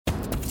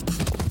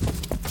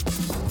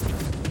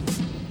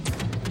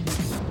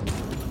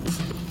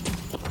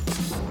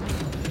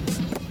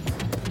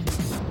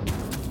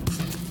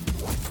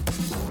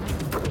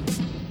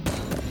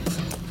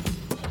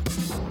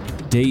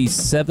Day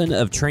 7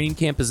 of training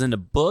camp is in the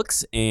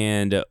books,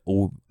 and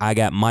I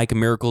got Mike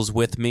Miracles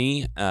with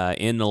me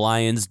in the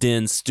Lions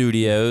Den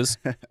studios,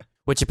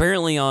 which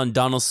apparently on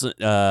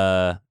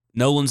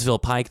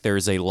Nolensville Pike,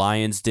 there's a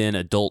Lions Den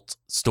adult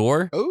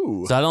store.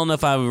 Oh. So I don't know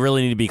if I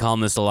really need to be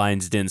calling this the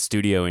Lions Den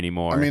studio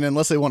anymore. I mean,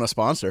 unless they want a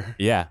sponsor.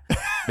 Yeah.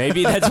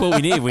 Maybe that's what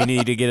we need. We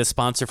need to get a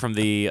sponsor from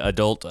the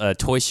adult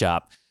toy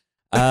shop.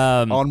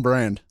 On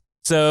brand.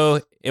 So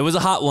it was a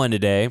hot one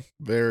today.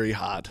 Very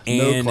hot.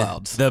 And no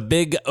clouds. The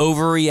big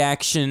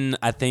overreaction,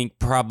 I think,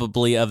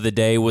 probably of the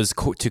day was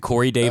to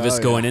Corey Davis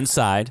going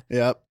inside.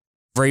 Yep.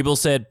 Vrabel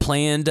said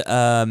planned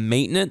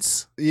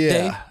maintenance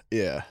day.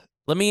 Yeah.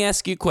 Let me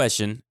ask you a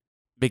question,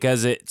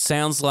 because it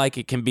sounds like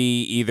it can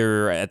be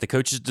either at the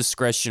coach's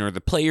discretion or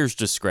the player's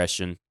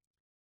discretion.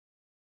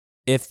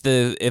 If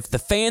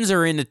the fans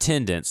are in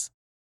attendance,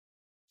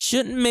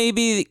 shouldn't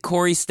maybe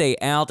Corey stay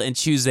out and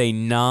choose a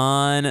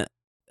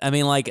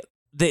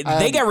They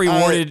got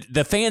rewarded.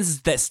 The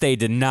fans that stayed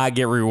did not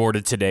get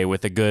rewarded today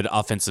with a good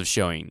offensive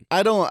showing.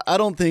 I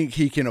don't think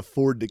he can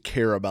afford to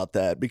care about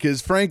that,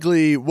 because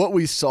frankly, what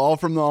we saw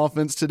from the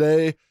offense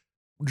today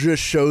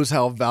just shows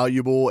how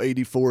valuable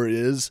 84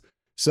 is.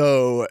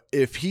 So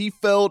if he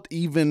felt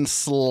even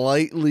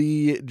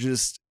slightly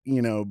just,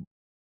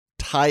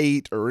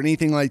 tight or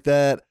anything like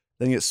that,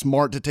 I think it's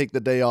smart to take the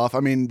day off.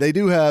 I mean, they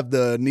do have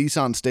the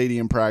Nissan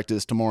Stadium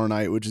practice tomorrow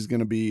night, which is going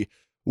to be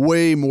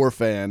way more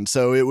fans.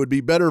 So it would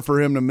be better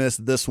for him to miss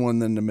this one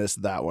than to miss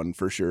that one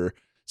for sure.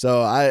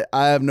 So I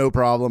have no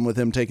problem with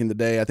him taking the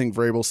day. I think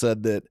Vrabel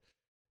said that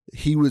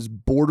he was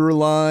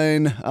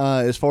borderline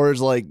as far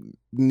as like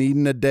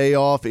needing a day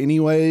off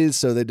anyways.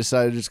 So they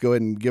decided to just go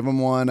ahead and give him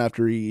one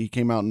after he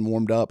came out and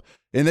warmed up.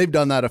 And they've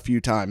done that a few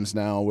times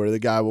now where the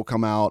guy will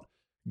come out,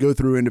 go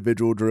through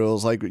individual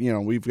drills. Like,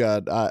 we've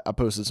got, I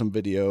posted some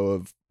video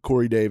of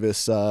Corey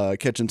Davis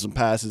catching some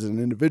passes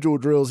in individual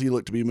drills. He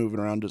looked to be moving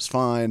around just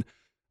fine.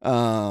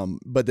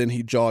 But then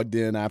he jogged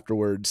in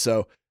afterwards.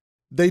 So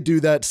they do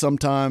that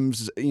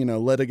sometimes,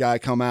 let a guy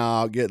come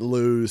out, get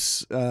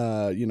loose, do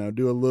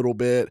a little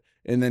bit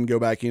and then go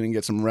back in and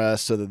get some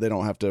rest so that they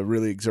don't have to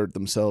really exert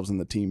themselves in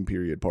the team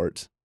period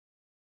parts.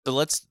 So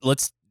let's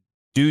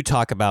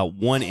talk about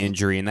one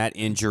injury, and that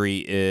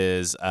injury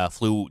is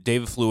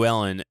David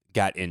Fluellen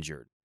got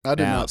injured. I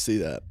did not see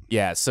that.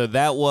 Yeah, so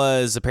that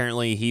was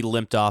apparently he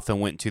limped off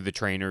and went to the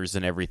trainers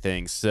and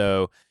everything.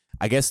 So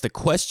I guess the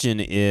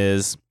question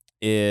is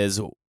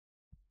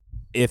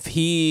if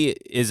he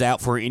is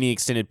out for any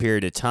extended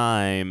period of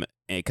time,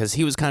 because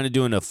he was kind of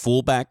doing a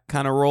fullback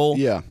kind of role.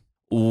 Yeah.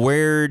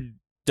 Where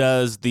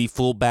does the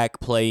fullback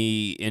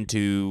play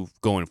into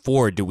going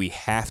forward? Do we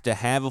have to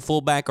have a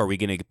fullback? Are we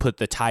going to put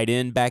the tight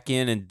end back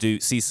in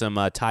and see some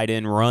tight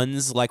end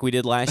runs like we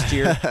did last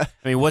year? I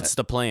mean, what's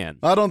the plan?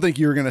 I don't think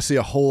you're going to see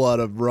a whole lot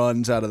of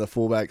runs out of the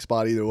fullback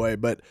spot either way,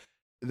 but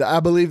I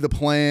believe the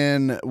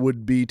plan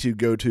would be to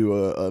go to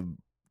a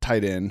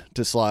tight end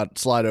to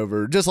slide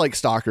over, just like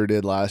Stalker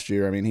did last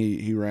year. I mean,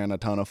 he ran a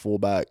ton of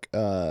fullback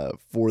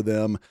for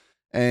them.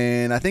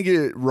 And I think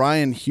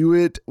Ryan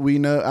Hewitt,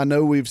 I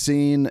know we've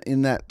seen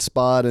in that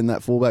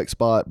fullback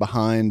spot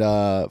behind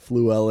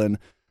Fluellen.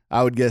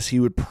 I would guess he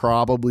would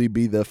probably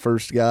be the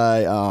first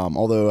guy.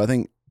 Although I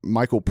think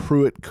Michael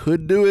Pruitt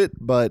could do it,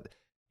 but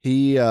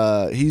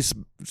he's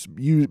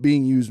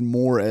being used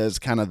more as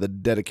kind of the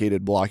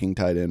dedicated blocking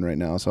tight end right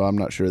now. So I'm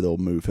not sure they'll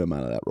move him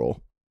out of that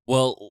role.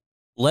 Well,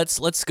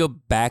 let's go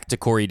back to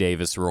Corey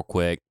Davis real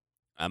quick.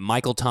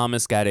 Michael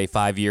Thomas got a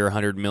 5-year,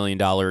 $100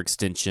 million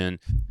extension.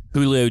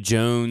 Julio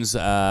Jones,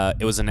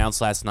 it was announced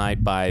last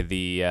night by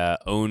the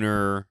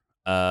owner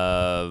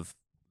of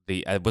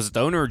was it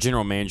the owner or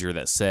general manager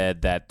that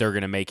said that they're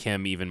going to make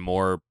him even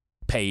more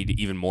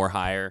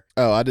higher?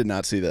 Oh, I did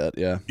not see that.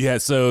 Yeah. Yeah.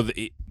 So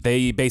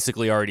they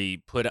basically already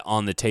put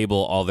on the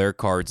table all their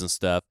cards and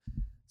stuff.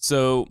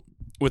 So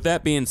with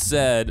that being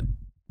said,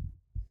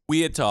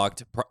 we had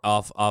talked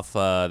off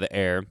the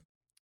air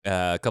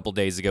a couple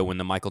days ago when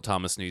the Michael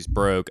Thomas news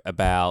broke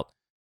about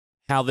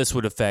how this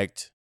would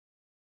affect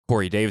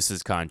Corey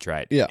Davis's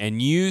contract. Yeah.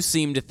 And you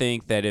seem to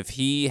think that if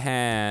he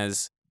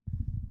has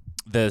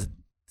the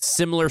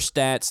similar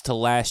stats to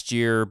last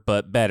year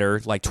but better,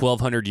 like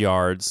 1,200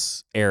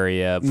 yards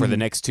area for the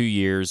next 2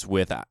 years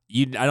with I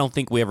don't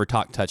think we ever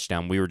talked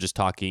touchdown. We were just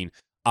talking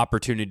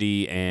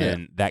opportunity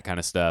and that kind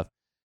of stuff,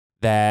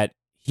 that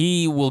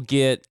he will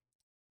get.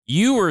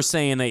 You were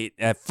saying that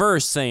at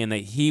first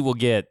that he will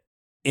get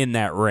in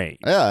that range.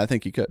 Yeah, I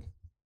think he could.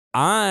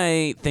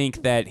 I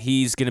think that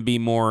he's going to be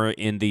more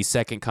in the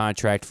second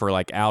contract for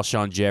like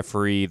Alshon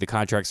Jeffrey, the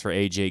contracts for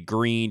AJ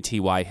Green,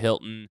 T.Y.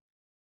 Hilton,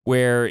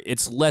 where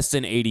it's less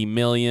than $80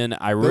 million.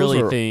 I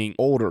really think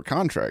older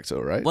contracts,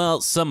 though, right?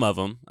 Well, some of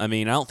them. I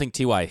mean, I don't think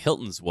T.Y.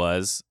 Hilton's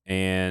was,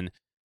 and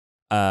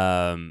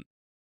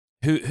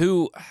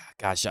who?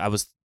 Gosh, I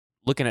was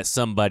looking at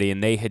somebody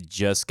and they had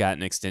just got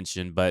an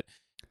extension, but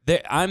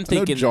I'm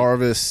thinking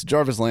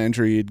Jarvis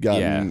Landry had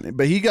gotten,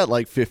 but he got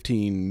like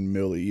 $15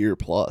 million a year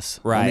plus.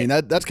 Right. I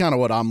mean, that's kind of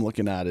what I'm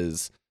looking at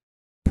is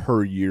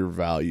per year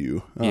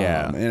value.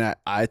 Yeah. And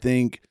I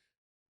think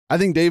I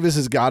think Davis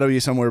has got to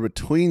be somewhere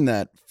between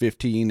that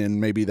 15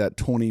 and maybe that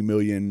 20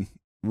 million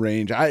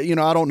range. I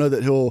don't know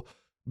that he'll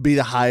be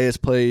the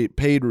highest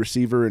paid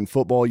receiver in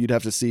football. You'd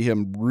have to see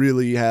him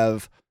really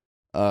have,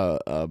 go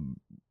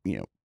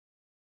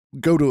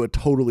to a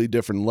totally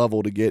different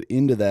level to get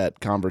into that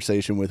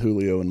conversation with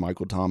Julio and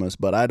Michael Thomas.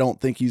 But I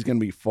don't think he's going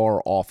to be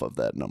far off of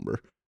that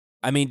number.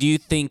 I mean, do you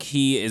think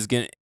he is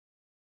gonna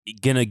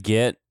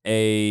get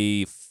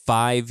a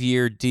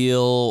 5-year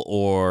deal,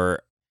 or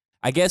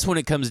I guess when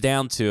it comes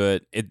down to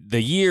it,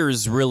 the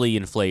years really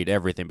inflate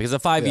everything, because a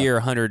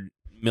 5-year, $100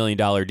 million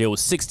deal with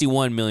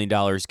 $61 million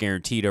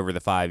guaranteed over the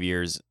 5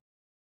 years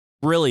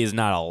really is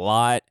not a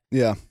lot.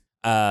 Yeah.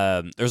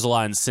 There's a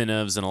lot of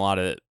incentives and a lot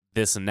of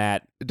this and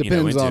that. It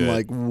depends on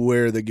like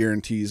where the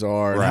guarantees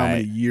are and how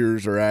many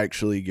years are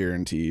actually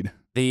guaranteed.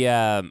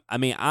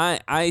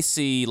 I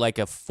see like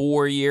a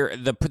 4-year.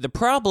 The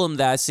problem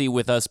that I see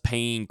with us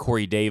paying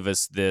Corey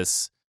Davis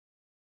this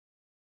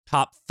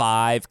top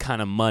 5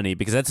 kind of money,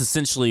 because that's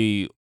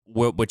essentially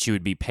what you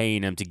would be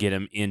paying him to get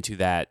him into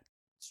that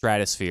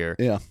stratosphere.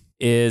 Yeah,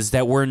 is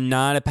that we're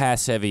not a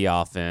pass heavy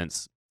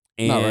offense,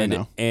 and not right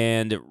now.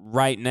 And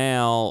right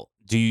now,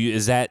 do you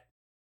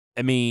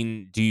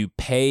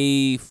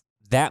pay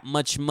that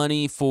much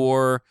money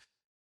for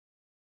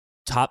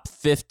top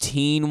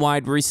 15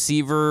 wide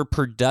receiver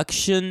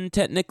production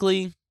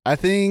technically? I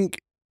think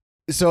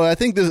this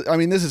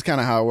is kind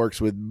of how it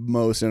works with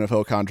most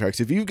NFL contracts.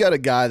 If you've got a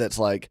guy that's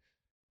like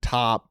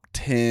top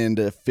 10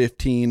 to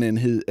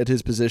 15 at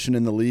his position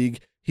in the league,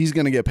 he's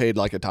going to get paid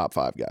like a top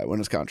 5 guy when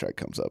his contract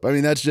comes up. I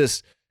mean, that's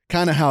just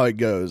kind of how it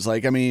goes.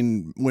 Like, I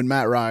mean, when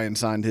Matt Ryan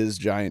signed his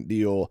giant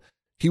deal,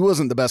 he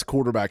wasn't the best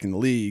quarterback in the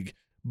league,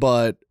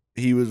 but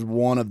he was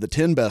one of the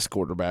 10 best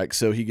quarterbacks,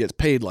 so he gets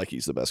paid like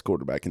he's the best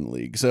quarterback in the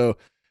league. So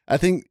I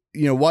think,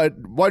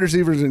 wide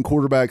receivers and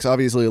quarterbacks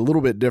obviously a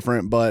little bit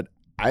different, but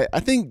I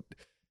think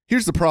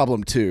here's the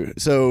problem too.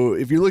 So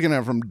if you're looking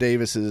at it from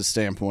Davis's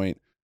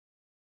standpoint,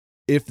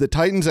 if the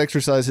Titans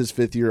exercise his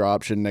 5th-year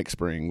option next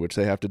spring, which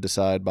they have to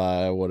decide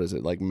by,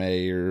 like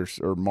May or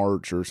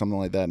March or something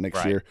like that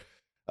next year,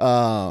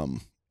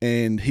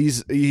 and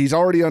he's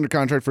already under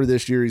contract for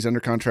this year. He's under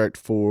contract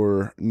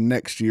for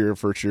next year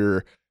for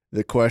sure.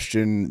 The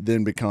question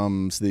then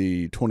becomes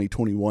the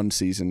 2021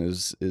 season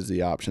is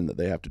the option that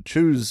they have to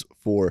choose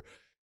for.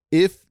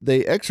 If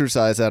they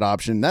exercise that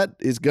option, that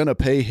is going to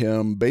pay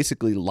him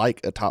basically like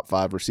a top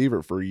 5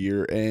 receiver for a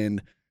year.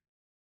 And,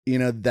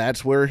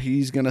 that's where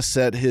he's going to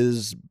set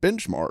his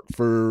benchmark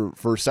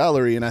for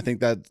salary. And I think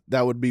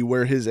that would be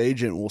where his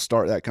agent will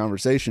start that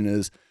conversation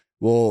is,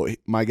 well,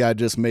 my guy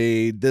just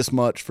made this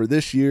much for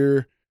this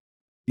year.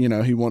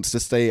 He wants to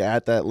stay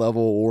at that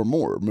level or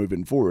more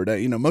moving forward.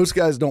 Most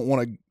guys don't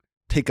want to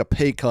take a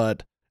pay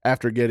cut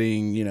after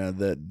getting,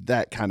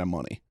 that kind of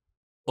money.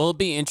 Well, it'll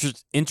be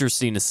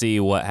interesting to see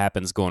what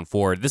happens going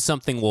forward. This is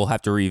something we'll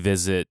have to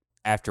revisit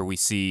after we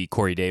see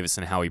Corey Davis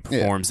and how he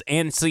performs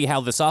and see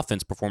how this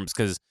offense performs.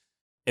 Because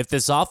if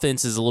this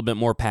offense is a little bit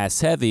more pass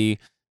heavy,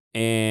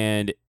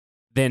 and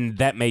then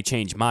that may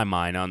change my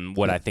mind on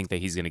what I think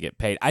that he's going to get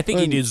paid. I think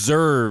he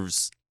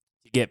deserves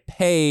to get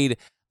paid.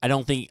 I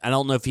don't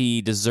know if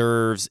he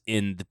deserves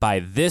by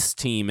this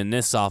team and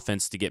this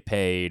offense to get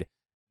paid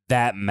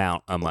that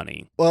amount of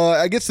money. Well,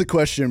 I guess the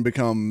question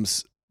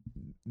becomes,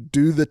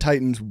 do the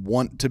Titans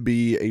want to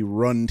be a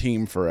run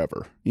team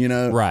forever?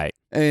 Right.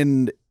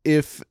 And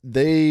if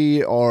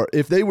they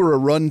were a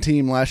run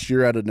team last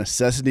year out of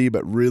necessity,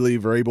 but really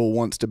Vrabel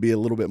wants to be a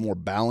little bit more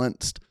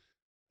balanced,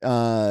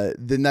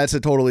 then that's a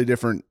totally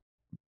different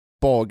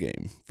ball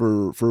game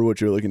for what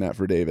you're looking at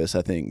for Davis,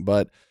 I think.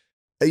 But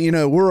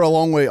we're a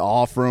long way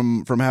off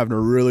from having to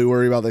really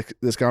worry about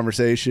this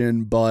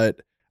conversation.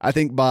 But I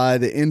think by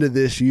the end of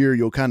this year,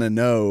 you'll kind of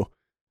know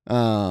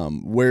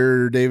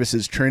where Davis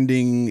is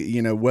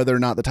trending. Whether or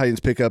not the Titans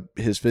pick up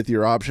his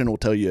 5th-year option will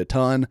tell you a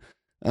ton,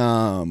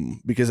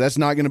 because that's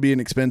not going to be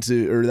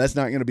that's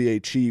not going to be a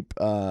cheap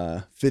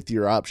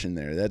 5th-year option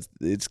there.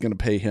 It's going to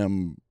pay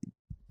him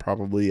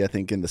probably, I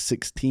think, in the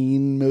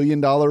 $16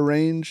 million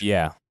range.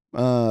 Yeah.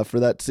 For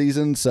that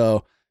season.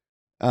 So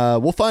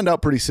we'll find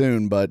out pretty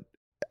soon, but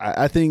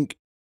I think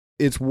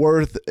it's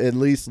worth at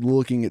least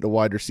looking at the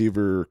wide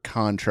receiver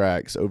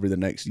contracts over the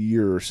next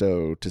year or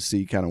so to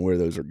see kind of where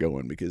those are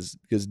going, because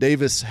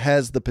Davis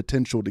has the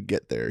potential to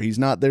get there. He's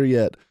not there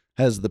yet,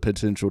 has the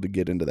potential to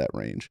get into that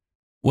range.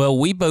 Well,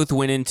 we both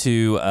went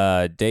into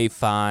day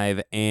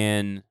 5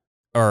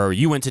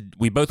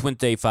 we both went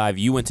day 5,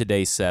 you went to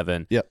day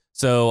 7. Yep.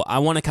 So I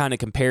want to kind of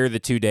compare the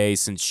 2 days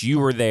since you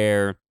were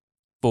there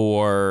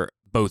for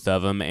both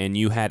of them and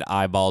you had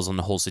eyeballs on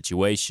the whole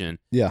situation.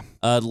 Yeah.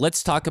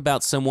 Let's talk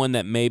about someone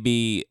that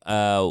maybe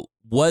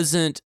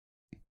wasn't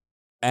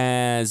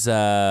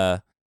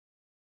a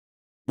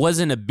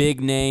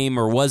big name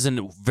or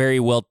wasn't very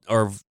well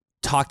or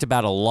talked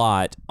about a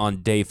lot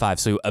on day 5.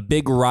 So a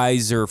big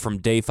riser from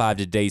day 5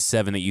 to day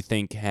 7 that you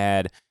think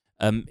had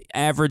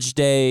average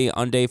day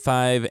on day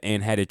 5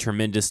 and had a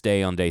tremendous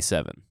day on day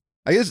 7.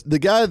 I guess the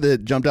guy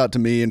that jumped out to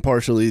me, and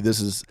partially this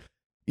is,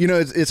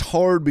 it's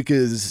hard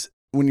because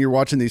when you're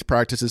watching these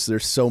practices,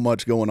 there's so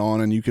much going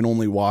on, and you can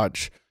only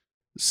watch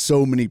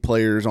so many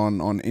players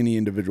on any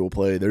individual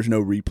play. There's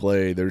no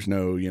replay. There's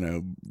no,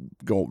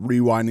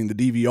 rewinding the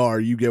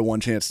DVR. You get one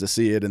chance to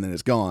see it, and then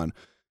it's gone.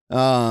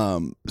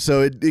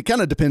 So it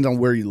kind of depends on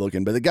where you're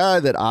looking. But the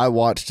guy that I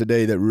watched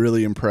today that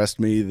really impressed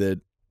me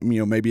that,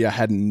 maybe I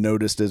hadn't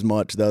noticed as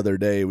much the other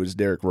day was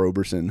Derek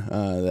Roberson,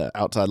 the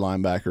outside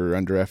linebacker,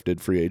 undrafted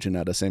free agent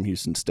out of Sam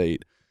Houston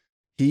State.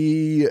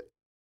 He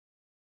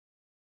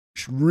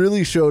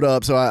really showed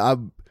up.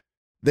 So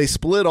they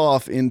split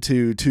off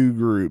into two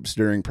groups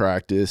during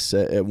practice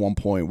at one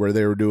point where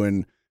they were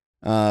doing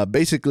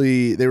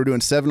basically they were doing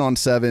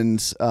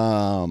 7-on-7s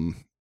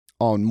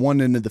on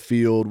one end of the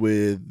field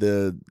with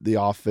the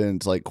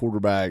offense, like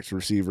quarterbacks,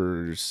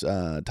 receivers,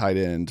 tight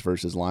ends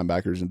versus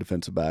linebackers and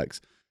defensive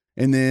backs.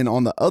 And then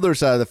on the other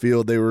side of the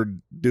field, they were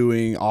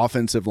doing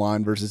offensive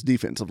line versus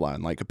defensive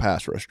line, like a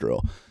pass rush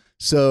drill.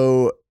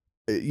 So,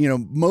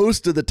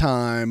 most of the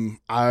time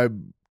I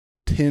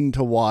tend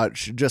to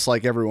watch, just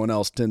like everyone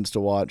else tends to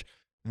watch,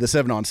 the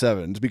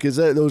 7-on-7s because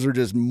those are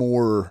just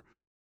more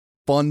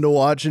fun to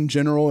watch in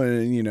general.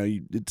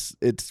 And,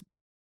 it's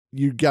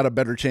you got a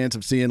better chance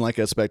of seeing like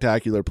a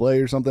spectacular play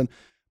or something.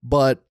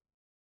 But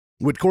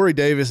with Corey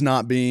Davis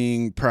not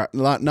being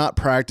not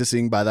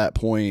practicing by that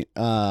point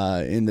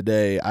in the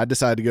day, I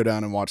decided to go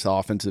down and watch the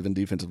offensive and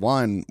defensive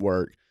line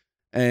work.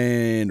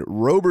 And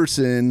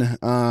Roberson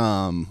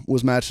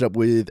was matched up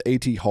with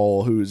A.T.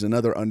 Hall, who's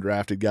another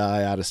undrafted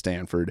guy out of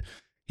Stanford.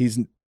 He's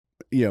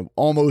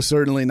almost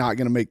certainly not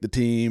going to make the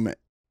team,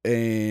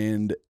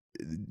 and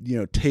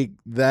take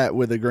that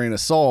with a grain of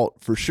salt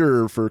for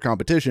sure for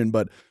competition.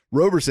 But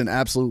Roberson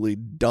absolutely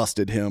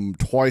dusted him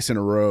twice in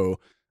a row,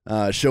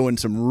 showing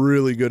some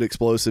really good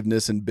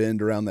explosiveness and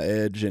bend around the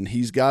edge. And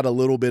he's got a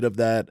little bit of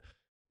that,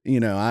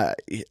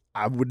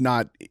 I would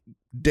not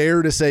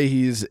dare to say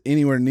he's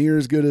anywhere near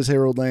as good as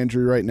Harold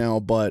Landry right now,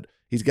 but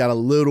he's got a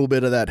little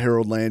bit of that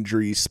Harold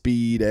Landry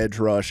speed, edge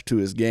rush to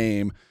his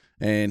game.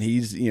 And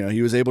he's,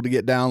 he was able to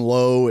get down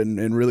low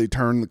and really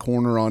turn the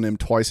corner on him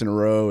twice in a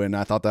row. And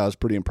I thought that was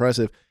pretty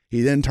impressive.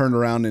 He then turned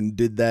around and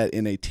did that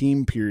in a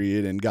team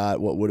period and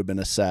got what would have been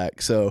a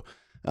sack. So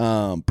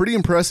pretty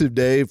impressive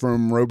day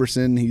from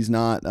Roberson. He's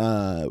not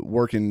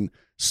working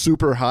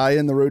super high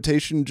in the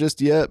rotation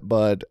just yet,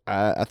 but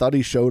I thought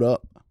he showed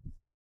up.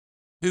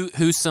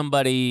 Who's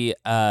somebody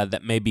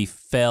that maybe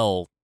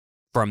fell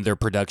from their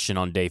production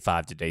on day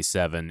 5 to day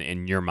 7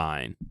 in your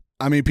mind?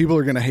 I mean, people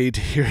are going to hate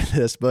to hear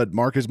this, but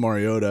Marcus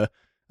Mariota,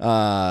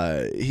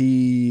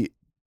 it's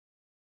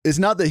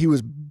not that he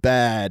was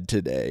bad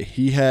today.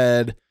 He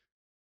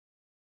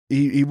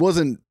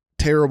wasn't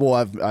terrible.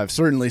 I've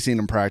certainly seen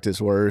him practice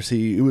worse.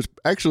 He was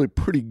actually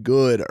pretty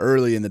good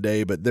early in the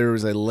day, but there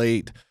was a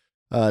late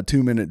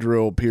 2-minute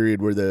drill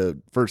period where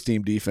the first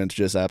team defense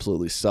just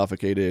absolutely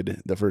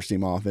suffocated the first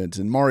team offense.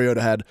 And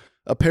Mariota had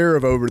a pair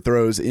of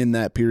overthrows in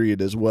that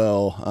period as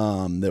well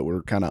that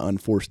were kind of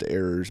unforced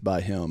errors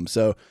by him.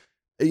 So,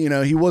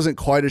 he wasn't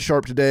quite as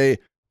sharp today.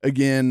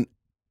 Again,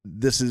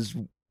 this is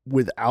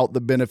without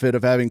the benefit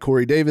of having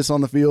Corey Davis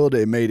on the field.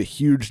 It made a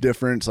huge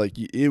difference. Like,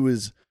 it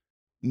was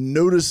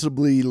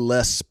noticeably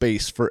less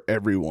space for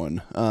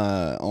everyone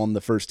on the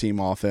first team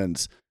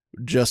offense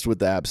just with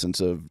the absence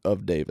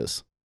of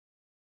Davis.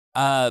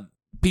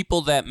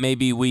 People that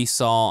maybe we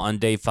saw on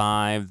day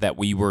 5 that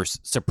we were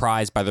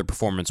surprised by their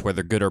performance,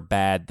 whether good or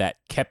bad, that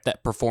kept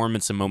that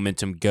performance and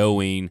momentum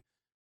going.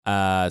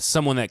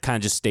 Someone that kind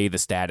of just stayed the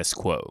status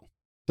quo.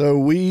 So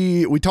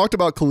we talked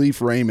about Khalif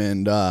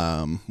Raymond,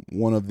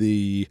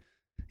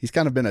 he's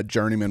kind of been a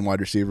journeyman wide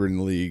receiver in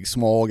the league,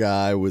 small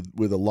guy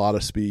with a lot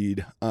of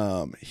speed.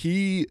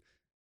 He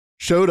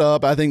showed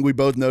up. I think we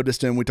both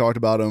noticed him. We talked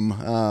about him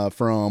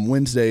from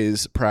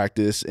Wednesday's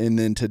practice, and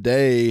then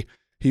today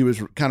he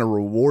was kind of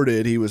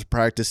rewarded. He was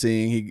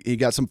practicing. He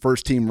got some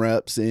first team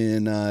reps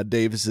in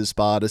Davis's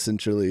spot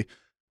essentially,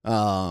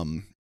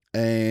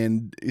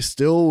 and he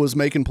still was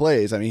making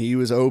plays. I mean, he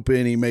was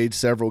open. He made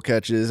several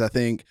catches. I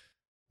think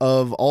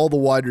of all the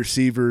wide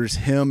receivers,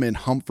 him and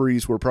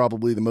Humphreys were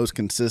probably the most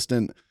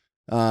consistent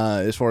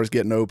as far as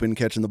getting open,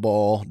 catching the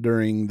ball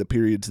during the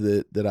periods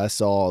that I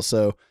saw.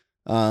 So,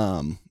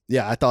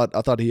 I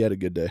thought he had a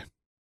good day.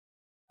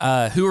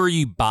 Who are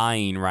you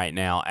buying right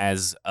now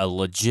as a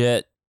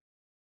legit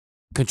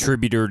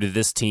contributor to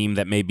this team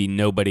that maybe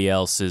nobody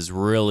else is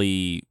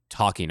really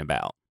talking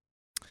about?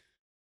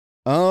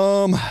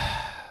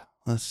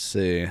 Let's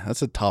see.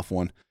 That's a tough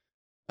one.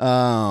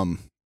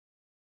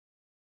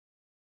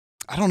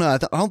 I don't know.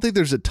 I don't think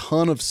there's a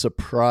ton of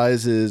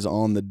surprises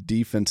on the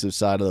defensive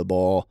side of the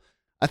ball.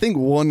 I think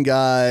one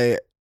guy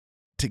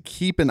to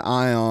keep an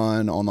eye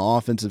on the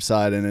offensive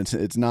side, and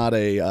it's not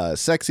a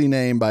sexy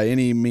name by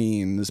any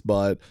means,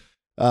 but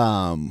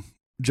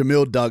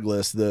Jamil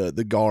Douglas,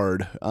 the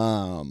guard.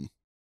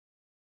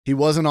 He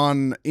wasn't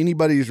on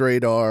anybody's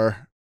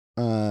radar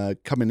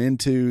coming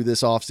into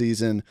this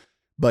offseason,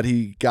 but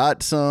he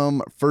got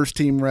some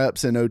first-team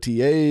reps in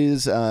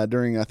OTAs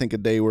during, I think, a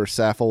day where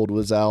Saffold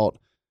was out.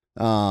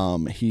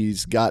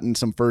 He's gotten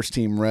some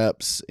first-team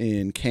reps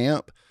in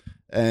camp,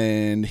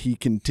 and he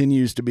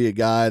continues to be a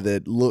guy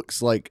that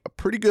looks like a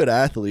pretty good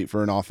athlete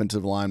for an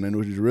offensive lineman,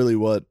 which is really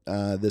what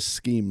this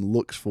scheme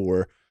looks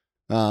for.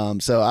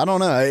 So I don't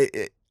know.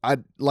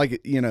 I'd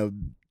like,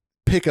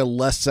 pick a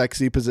less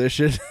sexy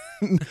position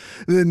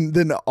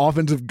than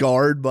offensive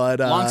guard, but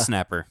long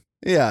snapper.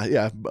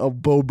 Yeah.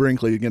 Bo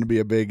Brinkley is going to be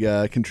a big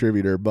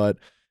contributor, but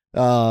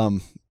I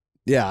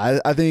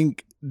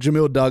think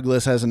Jamil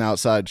Douglas has an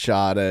outside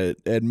shot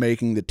at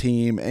making the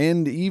team,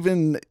 and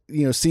even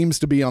seems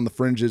to be on the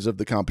fringes of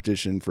the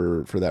competition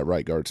for that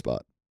right guard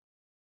spot.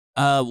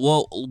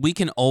 Well, we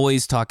can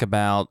always talk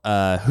about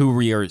who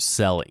we are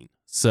selling.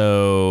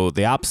 So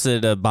the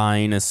opposite of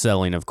buying is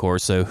selling, of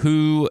course. So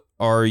who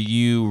are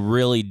you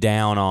really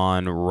down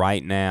on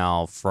right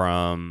now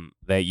from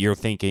that you're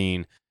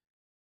thinking,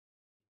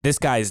 this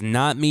guy is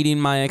not meeting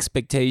my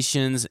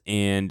expectations,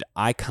 and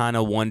I kind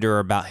of wonder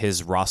about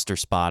his roster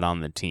spot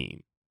on the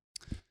team?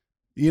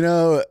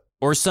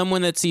 Or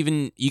someone that's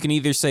even, you can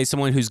either say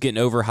someone who's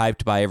getting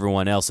overhyped by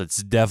everyone else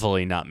that's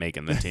definitely not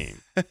making the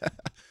team.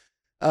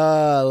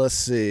 Let's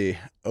see.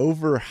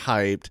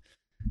 Overhyped.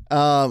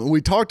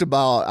 We talked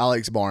about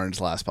Alex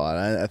Barnes last pod.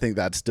 I think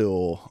that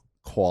still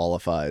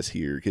qualifies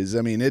here because,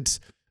 it's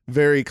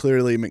very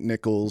clearly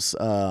McNichols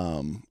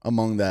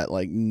among that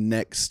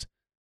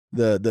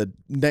the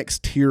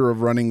next tier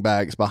of running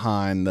backs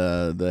behind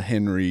the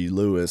Henry,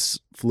 Lewis,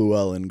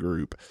 Fluellen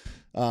group.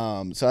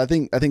 So I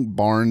think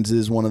Barnes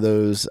is one of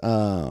those.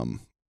 I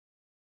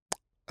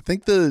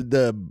think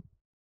the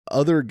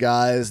other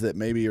guys that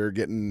maybe are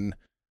getting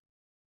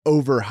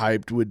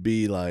overhyped would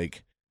be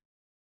like,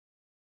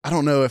 I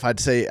don't know if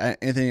I'd say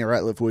Anthony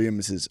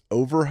Ratliff-Williams is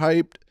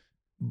overhyped,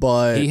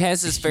 but he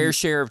has his fair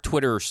share of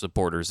Twitter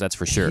supporters, that's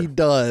for sure. He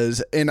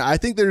does, and I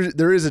think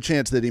there is a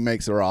chance that he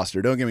makes the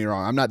roster. Don't get me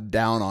wrong. I'm not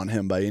down on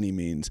him by any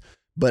means,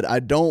 but I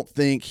don't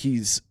think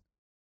he's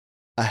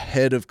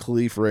ahead of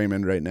Khalif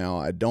Raymond right now.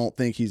 I don't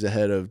think he's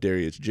ahead of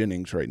Darius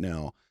Jennings right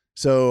now.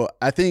 So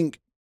I think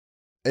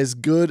as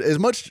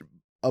much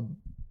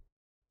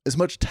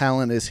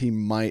talent as he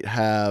might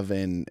have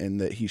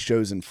and that he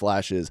shows in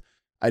flashes,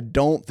 I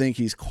don't think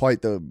he's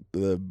quite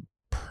the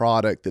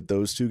product that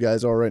those two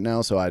guys are right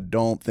now. So I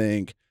don't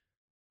think,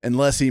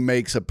 unless he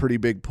makes a pretty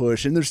big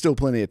push, and there's still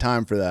plenty of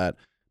time for that,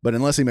 but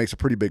unless he makes a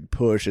pretty big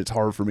push, it's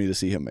hard for me to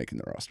see him making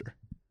the roster.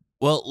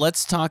 Well,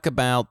 let's talk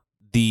about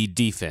the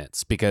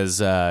defense,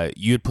 because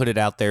you had put it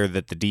out there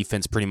that the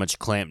defense pretty much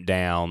clamped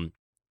down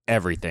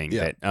everything.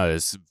 Yeah. That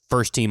is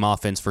first team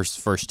offense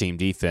versus first team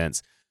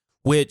defense,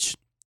 which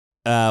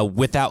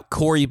without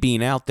Corey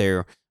being out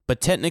there, but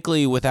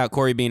technically without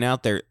Corey being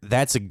out there,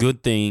 that's a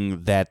good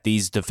thing that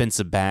these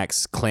defensive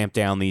backs clamp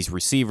down these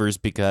receivers,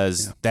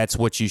 because that's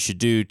what you should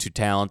do to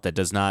talent that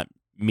does not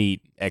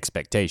meet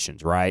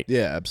expectations, right?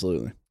 Yeah,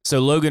 absolutely. So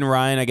Logan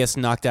Ryan, I guess,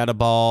 knocked out a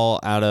ball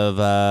out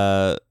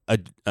of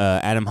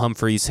Adam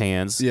Humphries'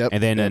 hands,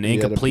 and then an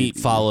incomplete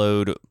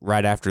followed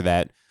right after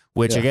that,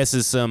 which I guess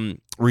is some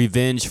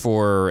revenge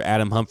for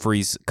Adam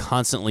Humphries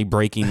constantly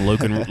breaking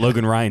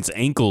Logan Ryan's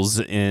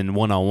ankles in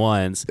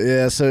one-on-ones.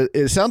 Yeah, so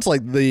it sounds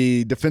like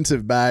the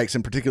defensive backs,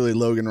 and particularly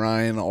Logan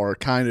Ryan, are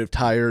kind of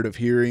tired of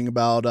hearing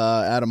about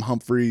Adam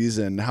Humphries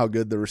and how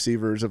good the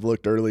receivers have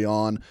looked early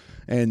on,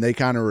 and they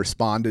kind of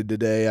responded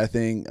today. I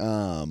think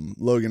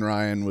Logan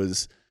Ryan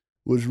was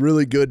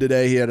really good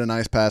today. He had a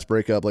nice pass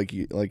breakup, like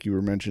you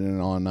were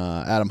mentioning, on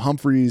Adam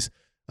Humphries.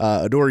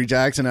 Adoree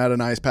Jackson had a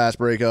nice pass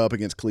breakup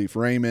against Khalif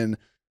Raymond.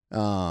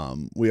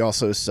 We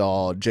also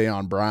saw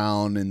Jayon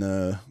Brown in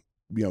the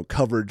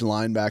coverage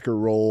linebacker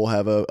role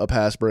have a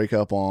pass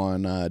breakup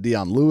on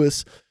Dion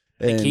Lewis.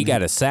 I think he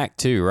got a sack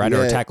too, right?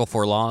 Or a tackle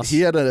for loss?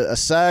 He had a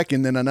sack,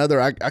 and then another.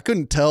 I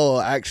couldn't tell,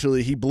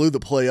 actually. He blew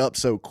the play up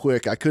so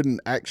quick. I couldn't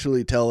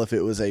actually tell if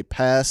it was a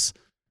pass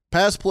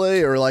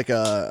play or like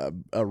a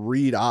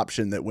read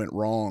option that went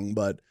wrong,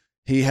 but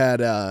he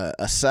had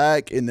a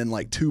sack, and then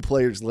like two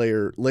players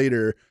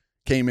later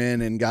came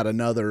in and got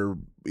another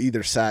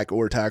either sack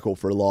or tackle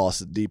for loss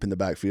deep in the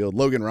backfield.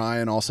 Logan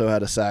Ryan also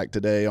had a sack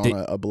today on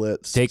a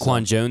blitz.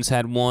 Daquan Jones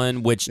had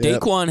one, which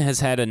Daquan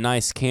has had a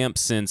nice camp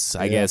since,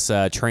 I guess,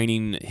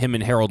 training. Him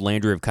and Harold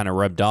Landry have kind of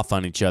rubbed off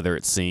on each other,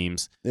 it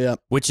seems. Yeah.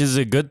 Which is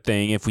a good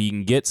thing if we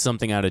can get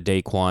something out of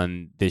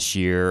Daquan this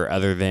year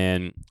other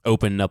than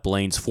opening up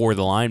lanes for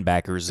the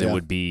linebackers. It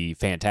would be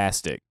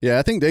fantastic. Yeah,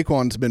 I think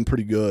Daquan's been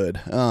pretty good.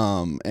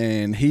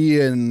 And he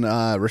and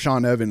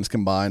Rashaan Evans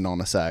combined on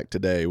a sack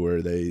today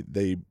where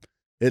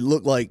it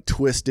looked like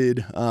twisted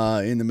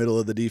in the middle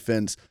of the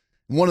defense.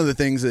 One of the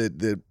things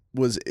that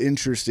was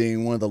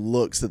interesting, one of the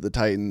looks that the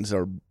Titans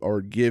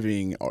are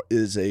giving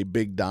is a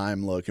big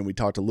dime look, and we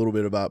talked a little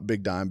bit about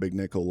big dime, big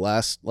nickel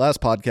last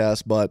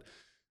podcast, but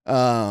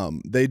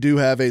they do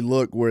have a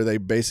look where they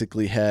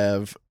basically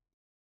have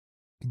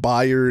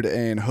Byard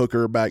and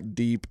Hooker back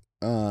deep.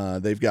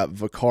 They've got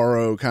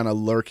Vaccaro kind of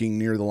lurking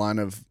near the line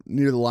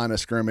of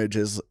scrimmage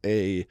as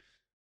a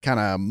kind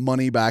of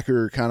money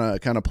backer kind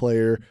of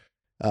player.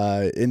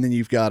 And then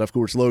you've got, of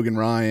course, Logan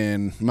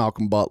Ryan,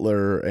 Malcolm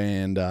Butler,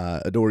 and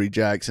Adoree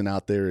Jackson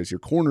out there as your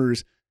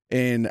corners.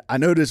 And I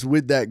noticed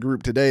with that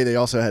group today, they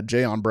also had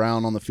Jayon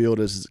Brown on the field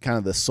as kind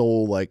of the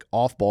sole like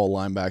off-ball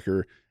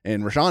linebacker,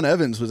 and Rashaan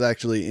Evans was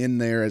actually in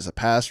there as a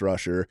pass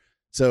rusher.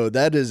 So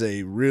that is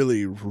a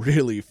really,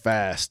 really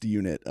fast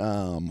unit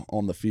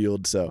on the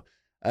field. So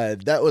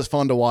that was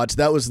fun to watch.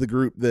 That was the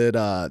group that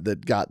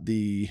got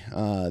the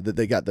that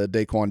they got the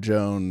Daquan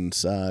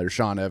Jones,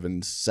 Rashaan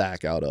Evans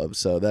sack out of.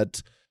 So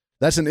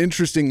that's an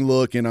interesting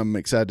look, and I'm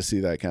excited to see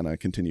that kind of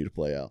continue to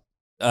play out.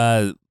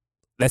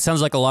 That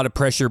sounds like a lot of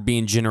pressure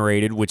being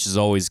generated, which is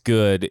always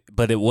good,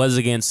 but it was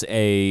against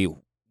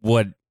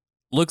what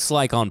looks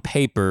like on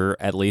paper,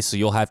 at least, so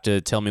you'll have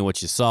to tell me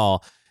what you saw,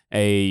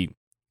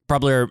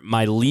 probably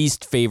my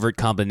least favorite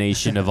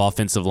combination of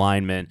offensive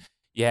linemen.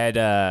 You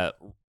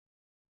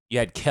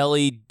had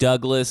Kelly,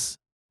 Douglas,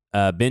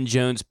 Ben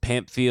Jones,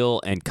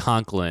 Pamphile, and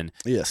Conklin.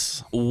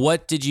 Yes.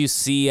 What did you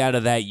see out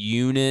of that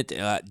unit?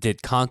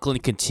 Did Conklin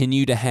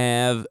continue to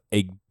have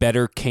a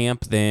better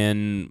camp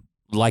than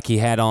like he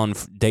had on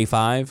day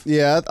 5?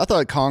 Yeah, I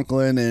thought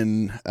Conklin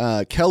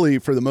and Kelly,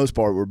 for the most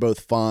part, were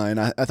both fine.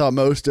 I thought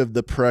most of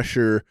the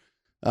pressure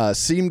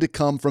seemed to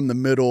come from the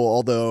middle,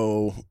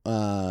 although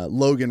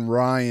Logan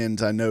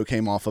Ryans, I know,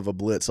 came off of a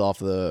blitz off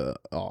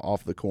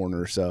the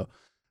corner. So,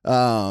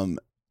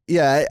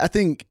 yeah, I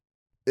think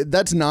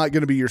that's not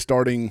going to be your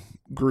starting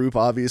group,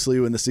 obviously,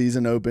 when the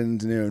season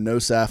opens. No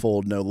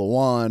Saffold, no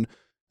Lewan,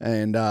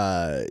 and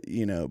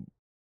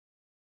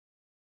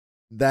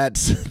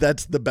that's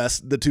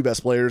the two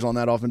best players on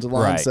that offensive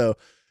line. Right. So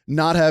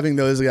not having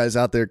those guys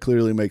out there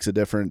clearly makes a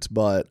difference,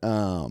 but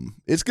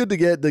it's good to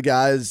get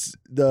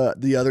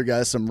the other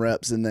guys some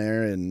reps in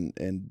there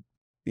and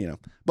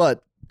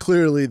but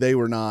clearly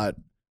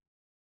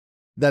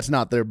that's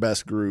not their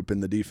best group,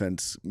 and the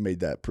defense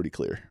made that pretty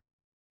clear.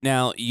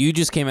 Now, you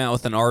just came out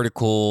with an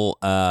article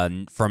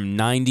from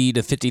 90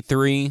 to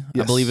 53, Yes.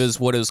 I believe is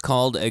what it was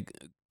called.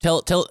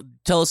 Tell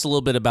us a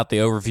little bit about the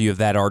overview of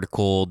that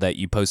article that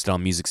you posted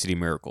on Music City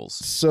Miracles.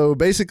 So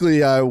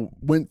basically, I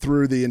went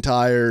through the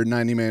entire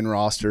 90-man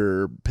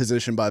roster,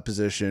 position by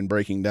position,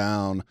 breaking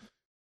down,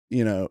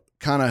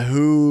 kind of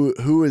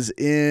who is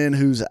in,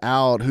 who's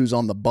out, who's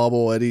on the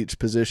bubble at each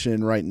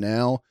position right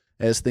now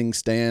as things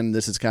stand.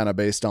 This is kind of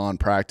based on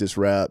practice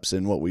reps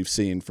and what we've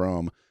seen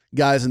from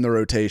guys in the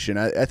rotation.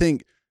 I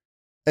think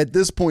at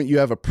this point you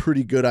have a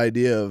pretty good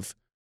idea of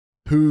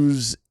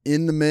who's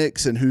in the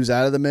mix and who's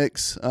out of the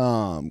mix.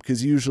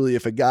 Because usually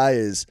if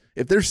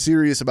they're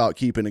serious about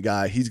keeping a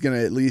guy, he's going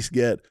to at least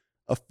get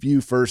a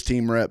few first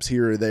team reps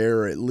here or there,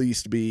 or at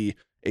least be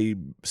a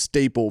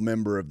staple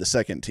member of the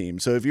second team.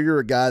 So if you're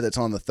a guy that's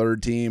on the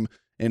third team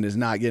and is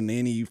not getting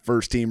any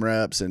first team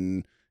reps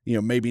and,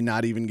 maybe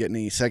not even getting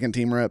any second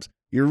team reps,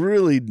 you're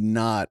really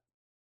not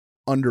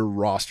under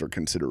roster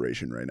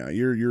consideration right now.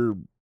 You're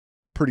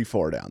pretty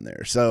far down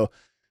there. So,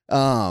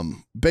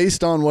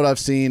 based on what I've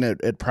seen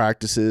at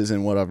practices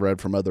and what I've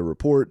read from other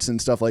reports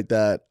and stuff like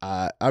that,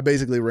 I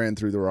basically ran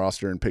through the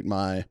roster and picked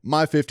my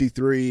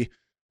 53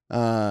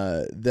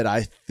 that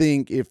I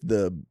think if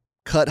the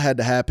cut had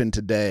to happen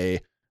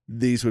today,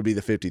 these would be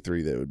the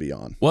 53 that would be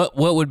on. What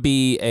would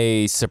be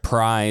a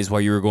surprise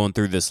while you were going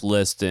through this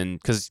list? And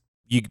because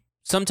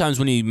sometimes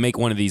when you make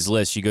one of these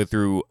lists, you go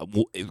through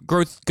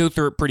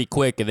it pretty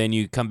quick, and then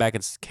you come back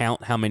and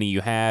count how many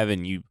you have,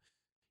 and you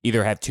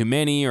either have too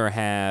many or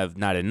have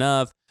not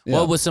enough. Yeah.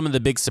 What was some of the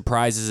big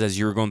surprises as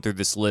you were going through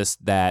this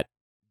list that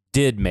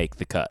did make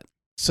the cut?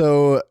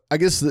 So I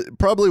guess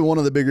probably one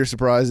of the bigger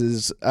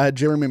surprises, I had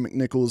Jeremy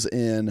McNichols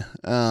in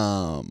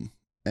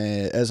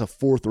as a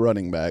fourth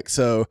running back.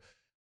 So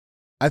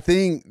I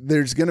think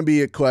there's going to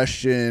be a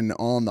question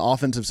on the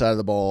offensive side of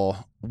the ball.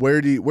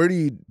 Where do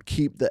you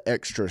keep the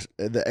extra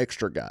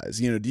guys?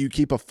 Do you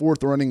keep a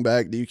fourth running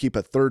back? Do you keep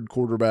a third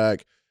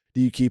quarterback? Do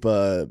you keep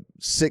a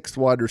sixth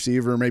wide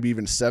receiver, maybe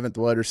even seventh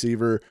wide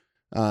receiver?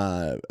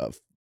 I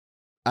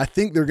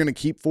think they're going to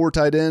keep 4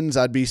 tight ends.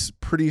 I'd be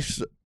pretty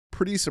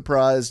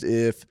surprised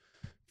if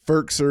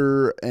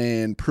Firkser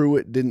and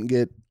Pruitt didn't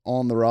get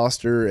on the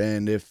roster,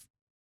 and if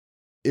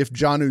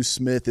Jonnu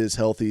Smith is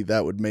healthy,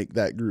 that would make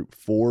that group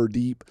 4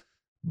 deep.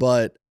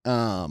 But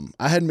I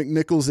had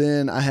McNichols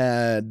in. I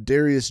had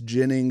Darius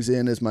Jennings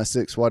in as my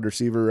 6th wide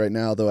receiver right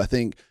now, though I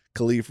think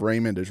Khalif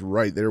Raymond is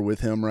right there with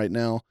him right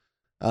now.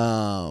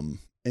 And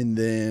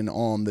then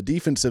on the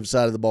defensive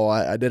side of the ball,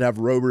 I did have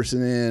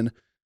Roberson in,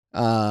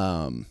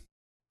 along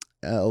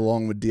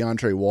with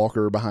DeAndre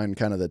Walker behind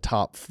kind of the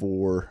top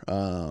 4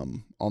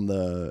 on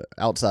the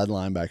outside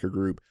linebacker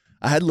group.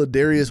 I had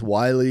Ladarius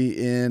Wiley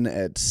in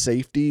at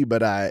safety,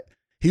 but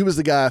he was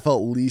the guy I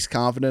felt least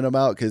confident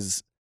about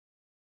because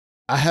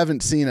I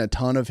haven't seen a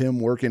ton of him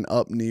working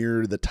up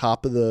near the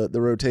top of the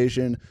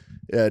rotation.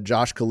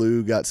 Josh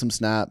Kalu got some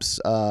snaps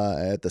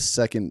at the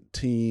second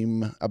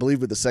team, I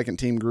believe with the second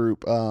team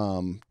group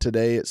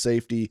today at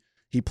safety.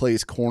 He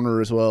plays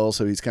corner as well,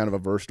 so he's kind of a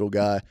versatile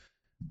guy.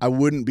 I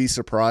wouldn't be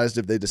surprised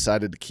if they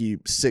decided to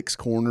keep 6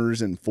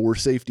 corners and 4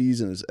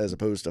 safeties as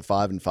opposed to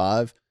 5 and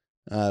 5,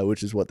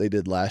 which is what they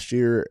did last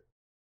year.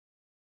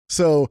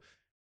 So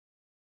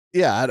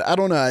Yeah, I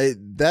don't know.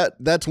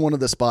 That's one of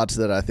the spots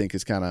that I think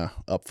is kind of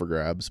up for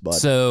grabs. But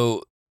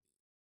So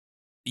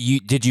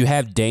did you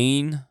have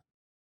Dane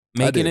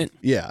making it?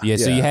 Yeah.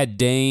 So you had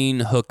Dane,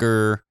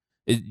 Hooker.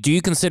 Do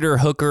you consider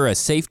Hooker a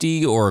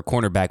safety or a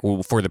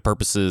cornerback for the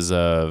purposes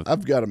of?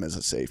 I've got him as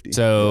a safety.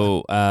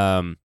 So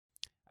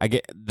I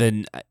get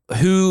then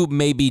who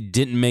maybe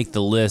didn't make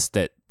the list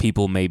that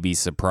people may be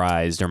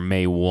surprised or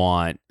may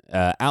want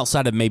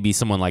outside of maybe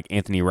someone like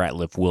Anthony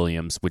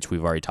Ratliff-Williams, which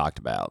we've already talked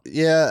about.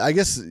 Yeah, I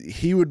guess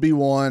he would be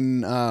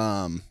one.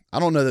 I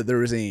don't know that there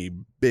was any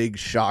big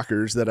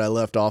shockers that I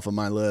left off of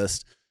my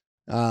list.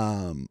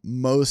 For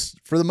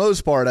the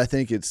most part, I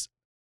think it's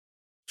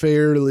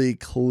fairly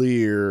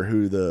clear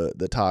who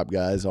the top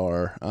guys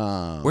are.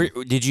 Where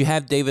did you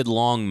have David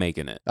Long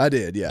making it? I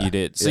did, yeah. You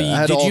did. So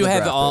yeah, did you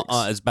have all?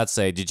 I was about to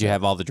say, did you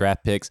have all the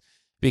draft picks?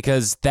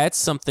 Because that's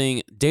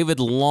something. David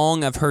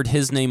Long, I've heard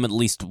his name at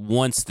least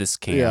once this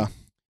camp.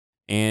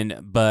 Yeah.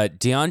 But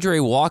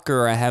DeAndre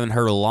Walker, I haven't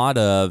heard a lot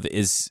of.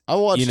 I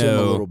watched him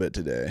a little bit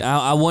today.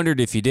 I wondered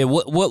if you did.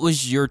 What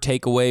was your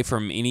takeaway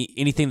from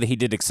anything that he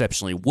did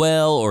exceptionally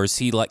well, or is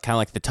he like kind of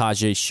like the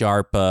Tajay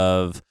Sharp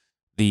of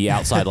the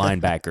outside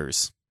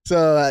linebackers?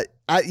 So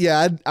I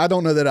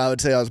don't know that I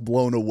would say I was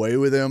blown away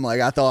with him.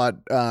 Like I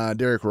thought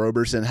Derek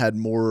Roberson had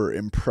more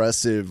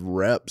impressive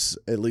reps,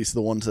 at least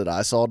the ones that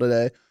I saw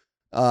today.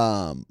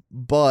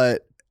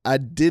 But I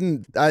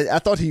didn't. I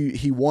thought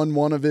he won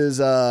one of his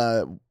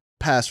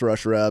pass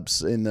rush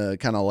reps in the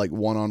kind of like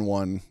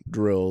one-on-one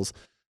drills,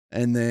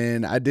 and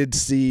then I did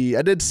see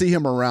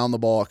him around the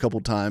ball a couple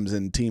times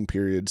in team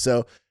period.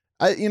 So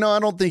I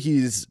don't think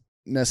he's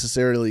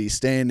necessarily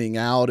standing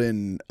out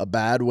in a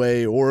bad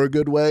way or a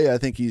good way. I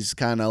think he's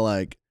kind of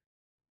like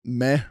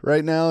meh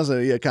right now. So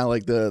yeah, kind of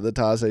like the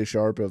Tajay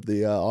Sharp of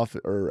the off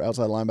or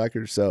outside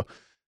linebackers. So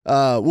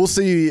we'll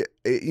see.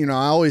 I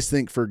always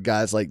think for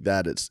guys like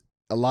that, it's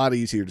a lot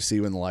easier to see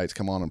when the lights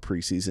come on in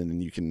preseason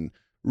and you can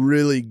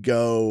really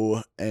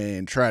go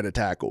and try to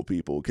tackle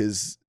people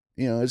because,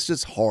 it's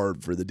just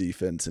hard for the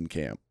defense in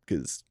camp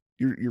because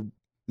you're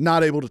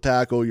not able to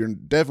tackle. You're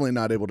definitely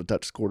not able to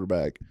touch the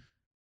quarterback.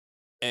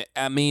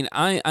 I mean,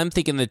 I'm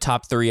thinking the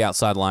top three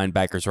outside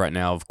linebackers right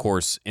now, of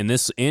course,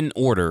 in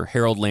order,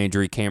 Harold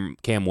Landry,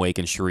 Cam Wake,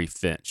 and Sharif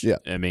Finch. Yeah.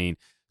 I mean,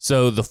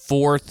 so the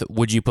fourth,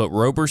 would you put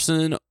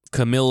Roberson,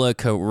 Camila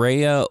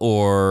Correa,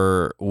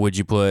 or would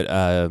you put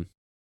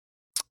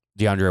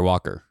DeAndre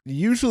Walker?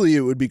 Usually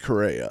it would be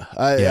Correa.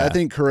 I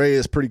think Correa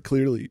is pretty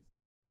clearly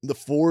the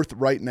fourth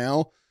right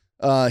now.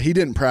 He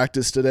didn't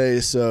practice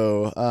today,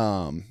 so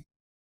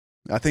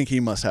I think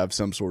he must have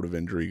some sort of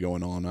injury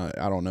going on.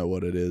 I don't know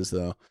what it is,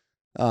 though.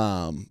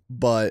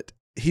 But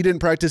he didn't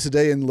practice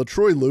today, and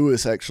LaTroy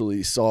Lewis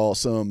actually saw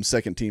some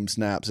second-team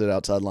snaps at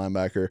outside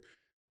linebacker.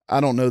 I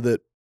don't know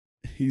that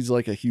he's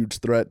like a huge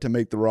threat to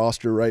make the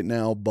roster right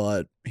now,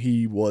 but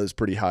he was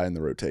pretty high in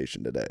the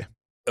rotation today.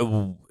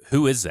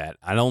 Who is that?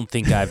 I don't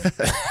think I've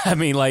I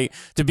mean, like,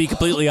 to be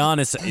completely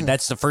honest,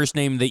 that's the first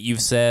name that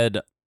you've said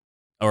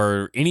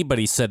or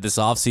anybody said this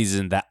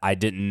offseason that I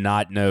did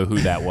not know who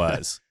that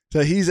was.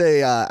 So he's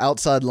a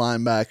outside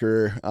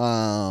linebacker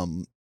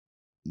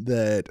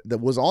that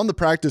was on the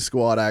practice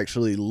squad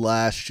actually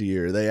last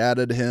year. They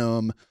added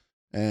him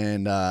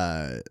and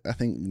I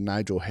think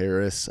Nigel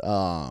Harris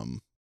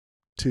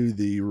to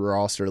the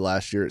roster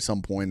last year at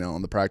some point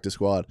on the practice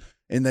squad.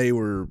 And they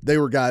were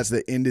guys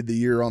that ended the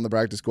year on the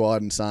practice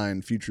squad and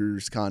signed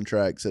futures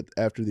contracts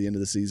after the end of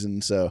the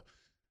season. So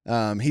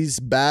he's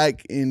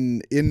back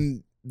in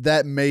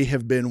that may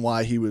have been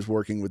why he was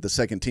working with the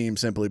second team,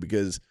 simply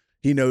because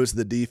he knows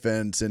the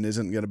defense and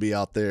isn't going to be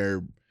out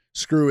there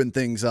screwing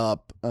things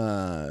up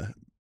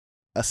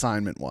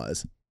assignment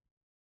wise.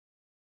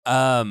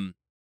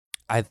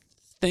 I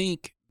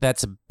think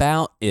that's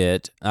about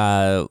it.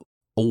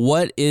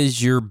 What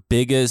is your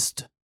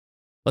biggest?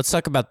 Let's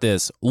talk about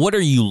this. What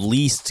are you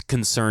least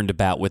concerned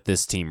about with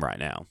this team right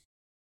now?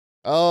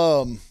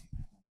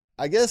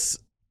 I guess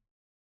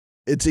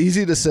it's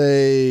easy to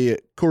say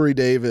Corey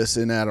Davis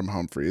and Adam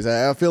Humphries.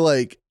 I feel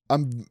like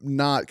I'm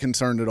not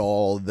concerned at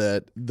all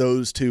that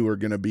those two are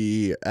going to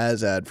be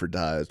as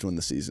advertised when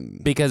the season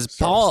because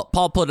starts.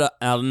 Paul put out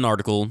an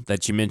article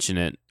that you mentioned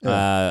it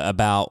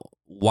about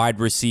wide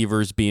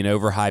receivers being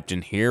overhyped,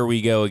 and here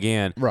we go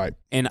again. Right.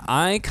 And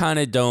I kind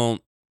of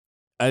don't,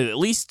 at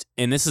least,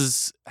 and this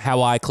is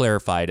how I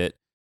clarified it.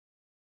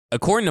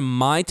 According to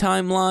my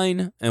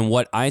timeline and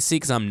what I see,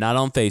 because I'm not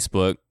on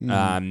Facebook,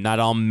 not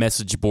on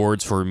message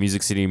boards for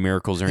Music City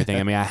Miracles or anything.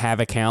 I mean, I have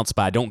accounts,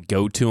 but I don't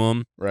go to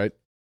them. Right.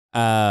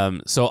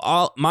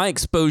 So my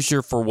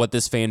exposure for what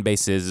this fan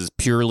base is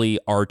purely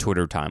our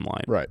Twitter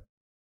timeline. Right.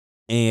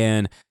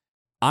 And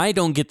I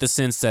don't get the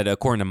sense that,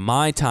 according to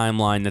my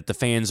timeline, that the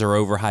fans are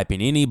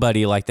overhyping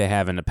anybody like they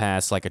have in the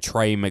past, like a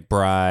Trey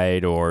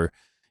McBride or,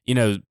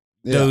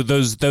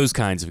 those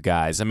kinds of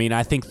guys. I mean,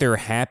 I think they're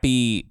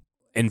happy.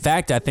 In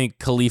fact, I think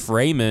Khalif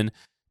Raymond,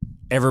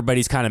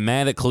 everybody's kind of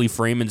mad that Khalif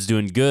Raymond's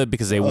doing good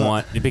because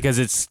because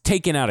it's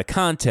taken out of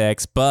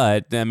context,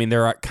 but I mean,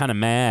 they're kind of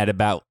mad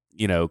about,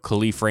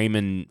 Khalif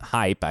Raymond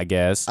hype, I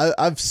guess.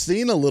 I've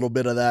seen a little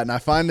bit of that, and I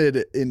find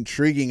it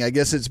intriguing. I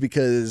guess it's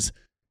because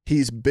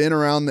he's been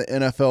around the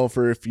NFL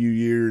for a few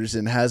years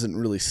and hasn't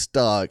really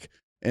stuck.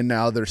 And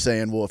now they're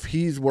saying, well, if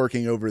he's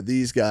working over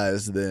these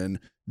guys, then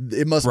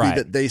it must be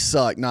that they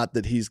suck, not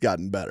that he's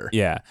gotten better.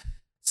 Yeah.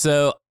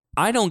 So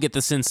I don't get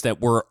the sense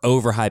that we're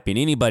overhyping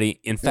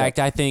anybody. In fact,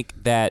 I think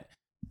that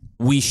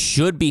we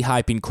should be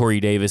hyping Corey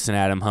Davis and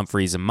Adam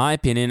Humphries, in my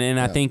opinion. And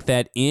I think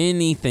that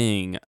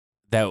anything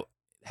that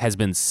has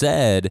been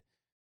said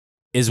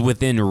is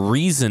within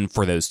reason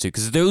for those two,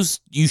 because those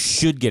you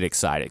should get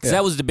excited. Because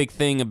that was the big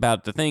thing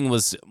about the thing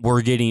was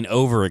we're getting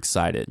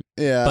overexcited.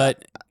 Yeah,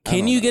 but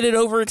can you get it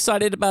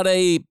overexcited about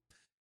a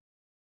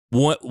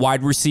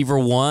wide receiver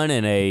 1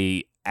 and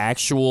a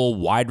actual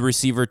wide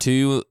receiver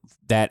 2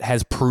 that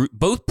has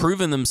both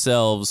proven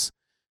themselves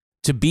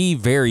to be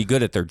very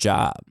good at their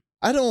job?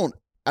 I don't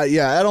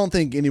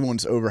think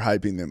anyone's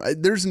overhyping them.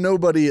 There's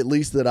nobody, at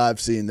least that I've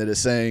seen, that is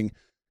saying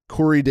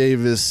Corey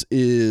Davis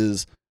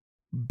is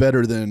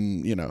better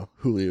than,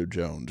 Julio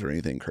Jones or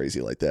anything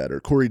crazy like that, or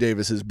Corey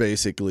Davis is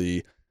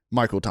basically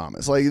Michael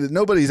Thomas. Like,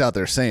 nobody's out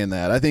there saying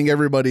that. I think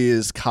everybody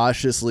is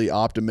cautiously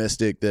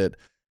optimistic that,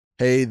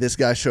 hey, this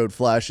guy showed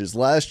flashes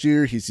last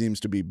year. He seems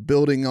to be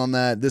building on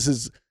that. This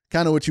is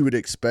kind of what you would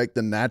expect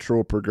the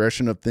natural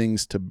progression of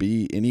things to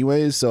be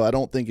anyways. So I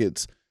don't think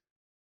it's,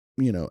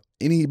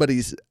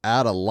 anybody's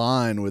out of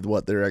line with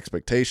what their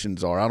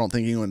expectations are. I don't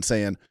think anyone's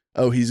saying,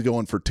 oh, he's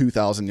going for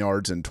 2,000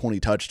 yards and 20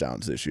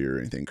 touchdowns this year or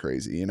anything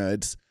crazy.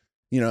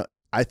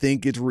 I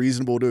think it's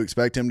reasonable to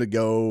expect him to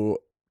go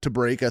to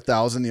break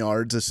 1,000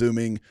 yards,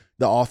 assuming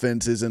the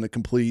offense isn't a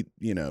complete,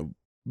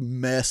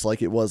 mess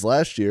like it was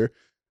last year.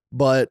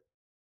 But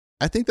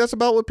I think that's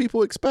about what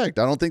people expect.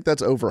 I don't think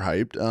that's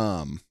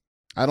overhyped.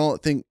 I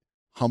don't think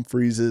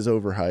Humphries is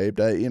overhyped.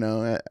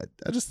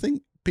 I just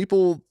think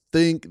people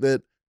think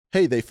that,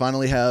 hey, they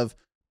finally have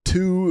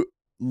 2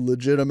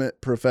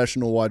 legitimate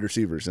professional wide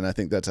receivers, and I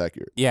think that's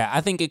accurate. Yeah, I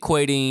think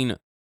equating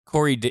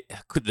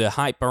the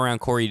hype around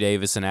Corey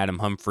Davis and Adam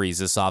Humphries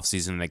this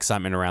offseason and the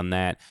excitement around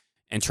that,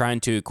 and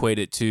trying to equate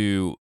it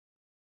to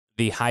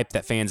the hype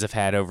that fans have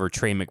had over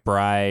Trey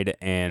McBride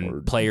and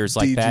or players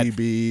like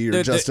DGB that,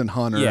 or Justin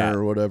Hunter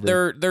or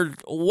whatever. They're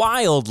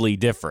wildly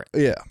different.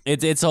 Yeah,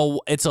 it's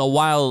a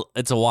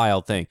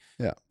wild thing.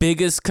 Yeah,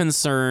 biggest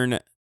concern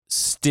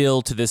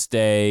still to this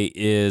day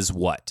is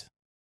what?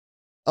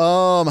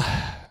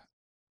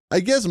 I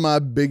guess my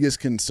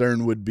biggest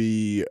concern would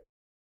be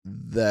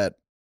that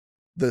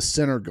the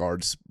center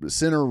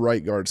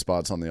right guard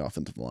spots on the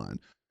offensive line.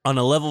 On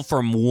a level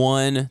from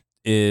 1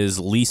 is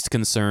least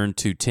concerned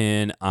to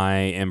 10, I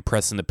am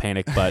pressing the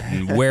panic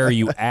button. Where are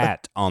you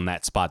at on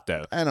that spot,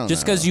 though? I don't know.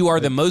 Just because you are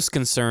the most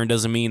concerned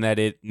doesn't mean that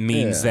it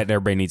means that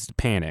everybody needs to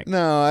panic.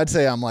 No, I'd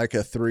say I'm like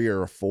a 3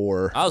 or a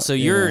 4. Oh, so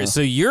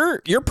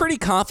you're pretty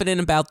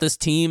confident about this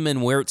team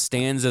and where it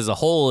stands as a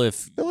whole.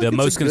 If the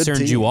most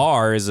concerned you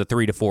are is a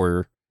 3 to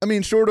 4. I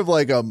mean, short of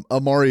like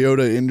a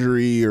Mariota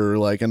injury or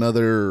like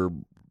another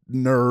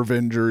nerve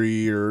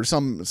injury or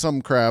some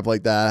crap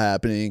like that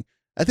happening,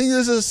 I think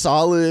this is a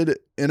solid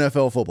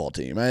NFL football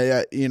team.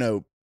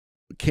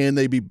 Can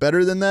they be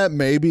better than that?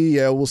 Maybe.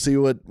 Yeah, we'll see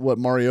what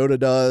Mariota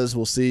does.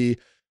 We'll see,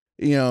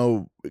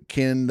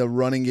 can the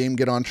running game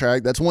get on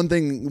track? That's one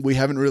thing we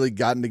haven't really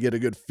gotten to get a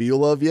good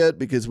feel of yet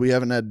because we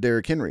haven't had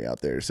Derrick Henry out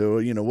there. So,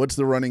 what's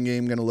the running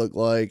game going to look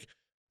like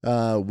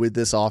with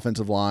this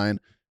offensive line?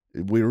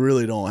 We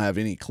really don't have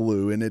any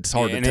clue, and it's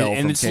hard to tell.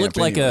 And it's looked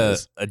like a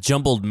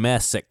jumbled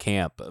mess at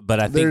camp, but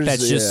I think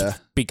that's just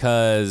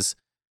because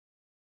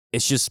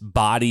it's just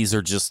bodies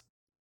are just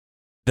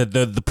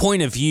the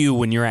point of view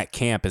when you're at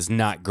camp is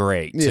not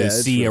great to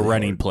see really a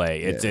running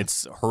play.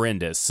 It's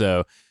horrendous.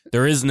 So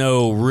there is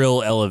no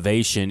real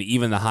elevation.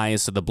 Even the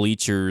highest of the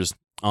bleachers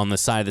on the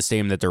side of the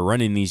stadium that they're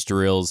running these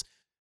drills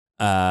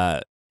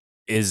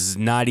is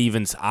not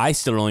even. I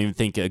still don't even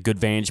think a good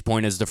vantage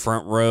point is the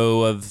front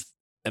row of.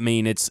 I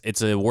mean, it's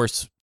a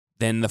worse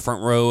than the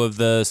front row of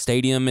the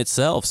stadium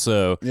itself.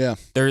 So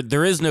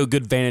there is no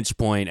good vantage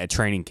point at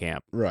training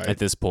camp at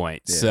this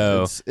point. Yeah,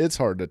 so it's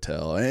hard to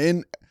tell.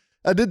 And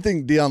I did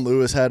think Dion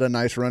Lewis had a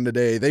nice run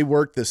today. They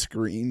worked the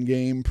screen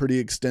game pretty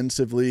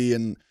extensively,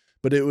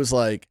 but it was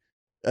like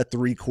a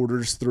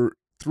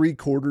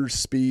 3/4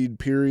 speed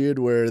period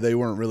where they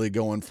weren't really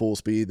going full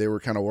speed. They were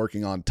kind of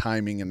working on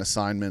timing and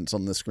assignments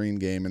on the screen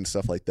game and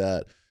stuff like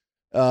that.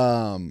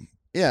 I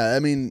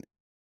mean,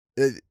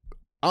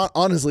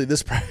 honestly,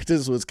 this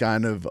practice was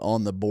kind of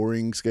on the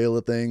boring scale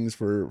of things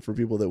for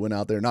people that went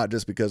out there, not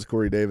just because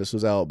Corey Davis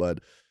was out, but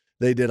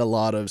they did a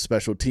lot of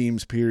special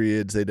teams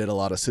periods. They did a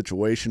lot of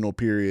situational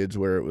periods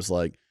where it was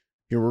like,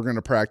 here, we're going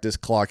to practice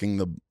clocking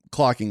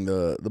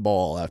the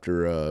ball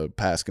after a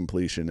pass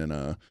completion in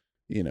a,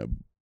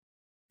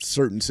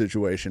 certain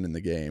situation in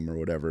the game or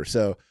whatever.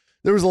 So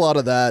there was a lot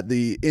of that.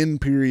 The end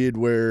period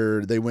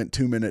where they went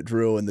 2-minute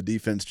drill and the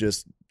defense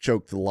just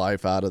choked the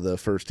life out of the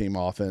first team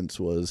offense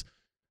was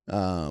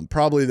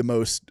probably the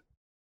most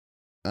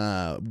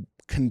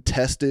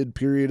contested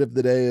period of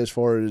the day as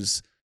far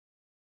as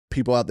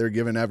people out there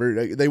giving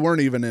they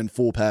weren't even in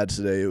full pads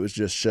today. It was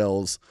just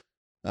shells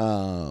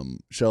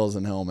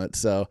and helmets.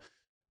 So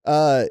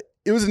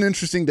it was an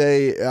interesting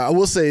day. I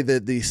will say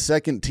that the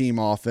second team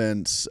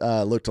offense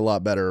looked a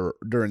lot better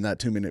during that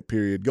 2-minute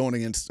period, going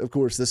against, of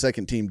course, the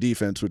second team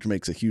defense, which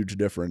makes a huge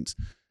difference.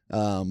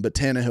 But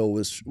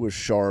Tannehill was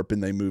sharp,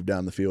 and they moved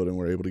down the field and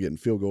were able to get in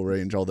field goal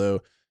range.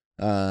 Although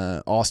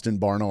Austin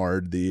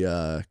Barnard,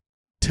 the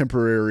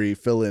temporary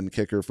fill-in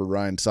kicker for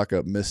Ryan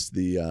Suckup, missed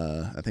the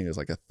I think it was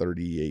like a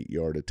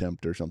 38-yard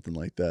attempt or something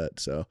like that.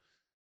 So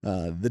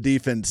the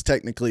defense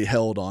technically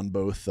held on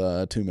both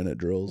 2-minute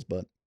drills.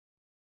 But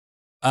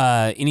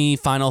any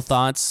final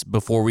thoughts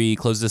before we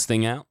close this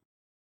thing out?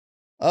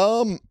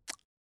 I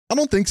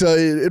don't think so.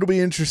 It'll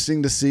be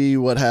interesting to see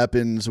what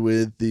happens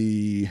with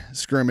the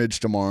scrimmage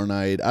tomorrow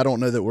night. I don't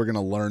know that we're going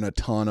to learn a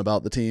ton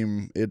about the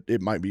team. It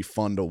might be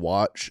fun to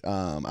watch.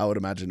 I would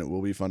imagine it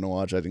will be fun to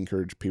watch. I'd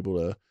encourage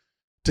people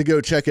to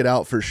go check it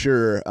out for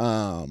sure.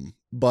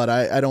 But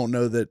I don't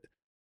know that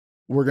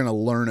we're going to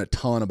learn a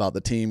ton about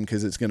the team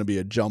because it's going to be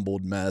a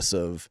jumbled mess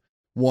of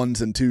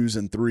 1s and 2s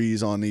and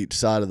 3s on each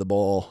side of the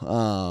ball,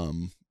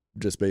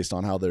 just based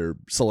on how they're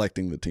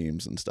selecting the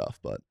teams and stuff.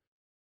 But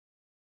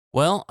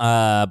well,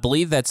 I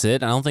believe that's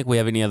it. I don't think we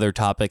have any other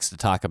topics to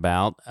talk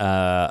about.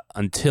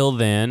 Until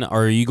then,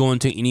 are you going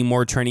to any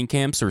more training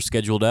camps or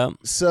scheduled up?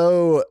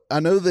 So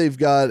I know they've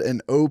got an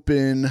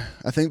open.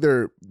 I think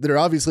they're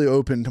obviously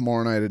open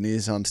tomorrow night at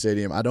Nissan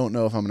Stadium. I don't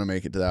know if I'm going to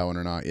make it to that one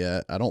or not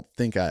yet. I don't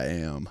think I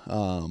am.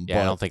 I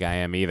don't think I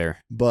am either.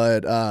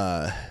 But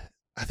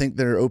I think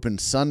they're open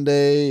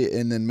Sunday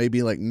and then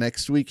maybe like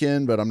next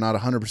weekend, but I'm not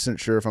 100%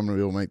 sure if I'm going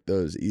to be able to make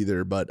those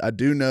either. But I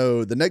do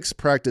know the next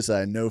practice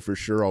I know for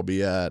sure I'll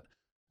be at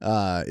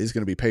is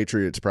going to be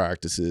Patriots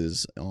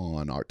practices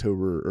on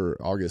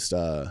August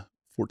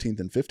 14th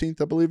and 15th,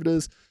 I believe it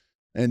is.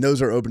 And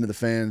those are open to the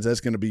fans.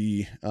 That's going to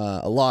be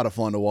a lot of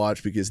fun to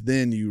watch because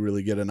then you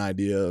really get an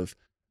idea of,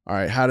 all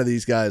right, how do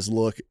these guys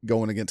look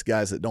going against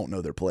guys that don't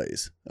know their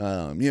plays?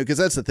 Because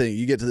that's the thing.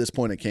 You get to this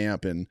point of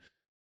camp and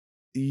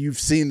you've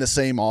seen the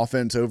same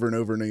offense over and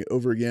over and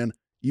over again.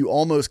 You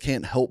almost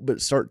can't help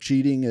but start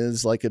cheating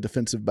as like a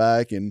defensive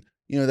back. And,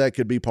 that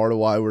could be part of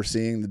why we're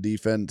seeing the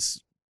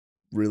defense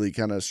really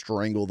kind of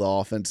strangle the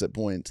offense at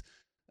points.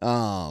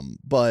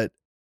 But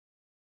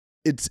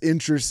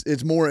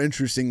it's more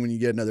interesting when you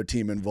get another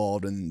team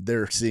involved and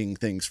they're seeing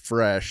things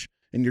fresh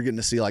and you're getting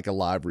to see like a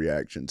live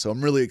reaction. So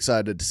I'm really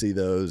excited to see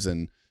those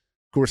and,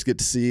 of course, get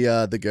to see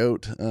the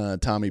GOAT,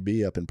 Tommy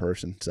B, up in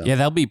person. So yeah,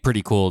 that'll be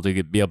pretty cool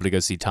to be able to go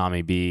see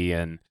Tommy B.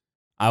 And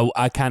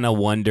I kind of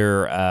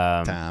wonder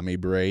Tommy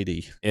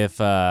Brady if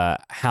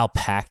how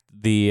packed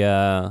these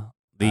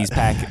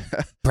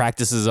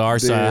practices are.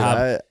 Dude,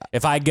 so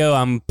if I go,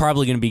 I'm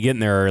probably going to be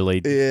getting there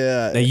early.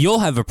 Yeah, now, you'll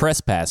have a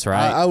press pass,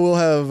 right? I will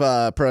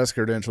have press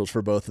credentials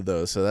for both of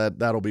those, so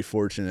that'll be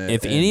fortunate.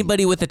 If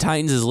anybody with the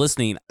Titans is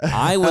listening,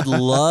 I would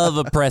love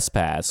a press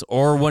pass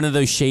or one of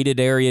those shaded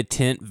area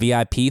tent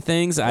VIP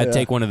things. I'd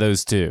take one of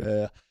those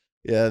too.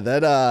 Yeah,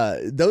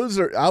 those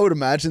are. I would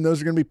imagine those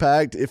are going to be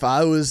packed. If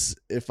I was,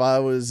 just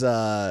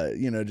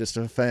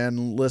a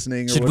fan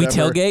listening. Or Should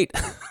whatever, we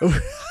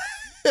tailgate?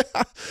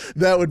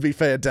 That would be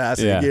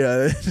fantastic.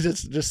 Yeah.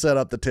 Just set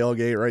up the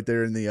tailgate right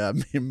there in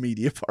the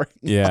media parking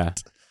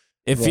lot.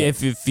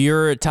 If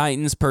you're a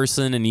Titans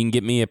person and you can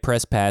get me a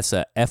press pass,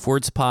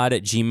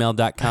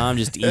 fwordspod@gmail.com,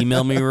 just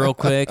email me real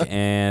quick,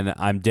 and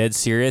I'm dead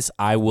serious.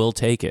 I will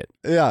take it.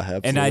 Yeah,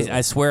 absolutely. And I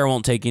swear I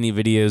won't take any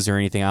videos or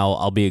anything.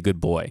 I'll be a good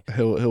boy.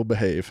 He'll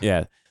behave.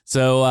 Yeah.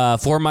 So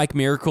for Mike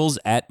Miracles,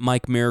 at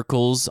Mike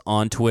Miracles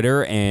on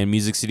Twitter and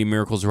Music City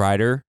Miracles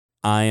Writer,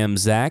 I am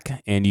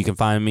Zach, and you can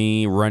find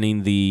me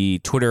running the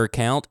Twitter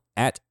account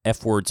at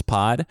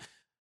fwordspod.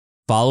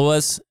 Follow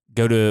us.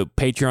 Go to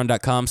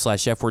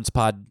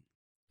patreon.com/fwordspod,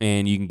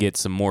 and you can get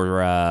some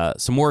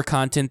more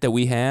content that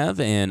we have.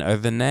 And other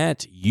than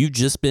that, you've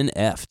just been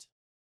effed.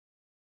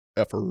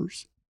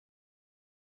 Effers.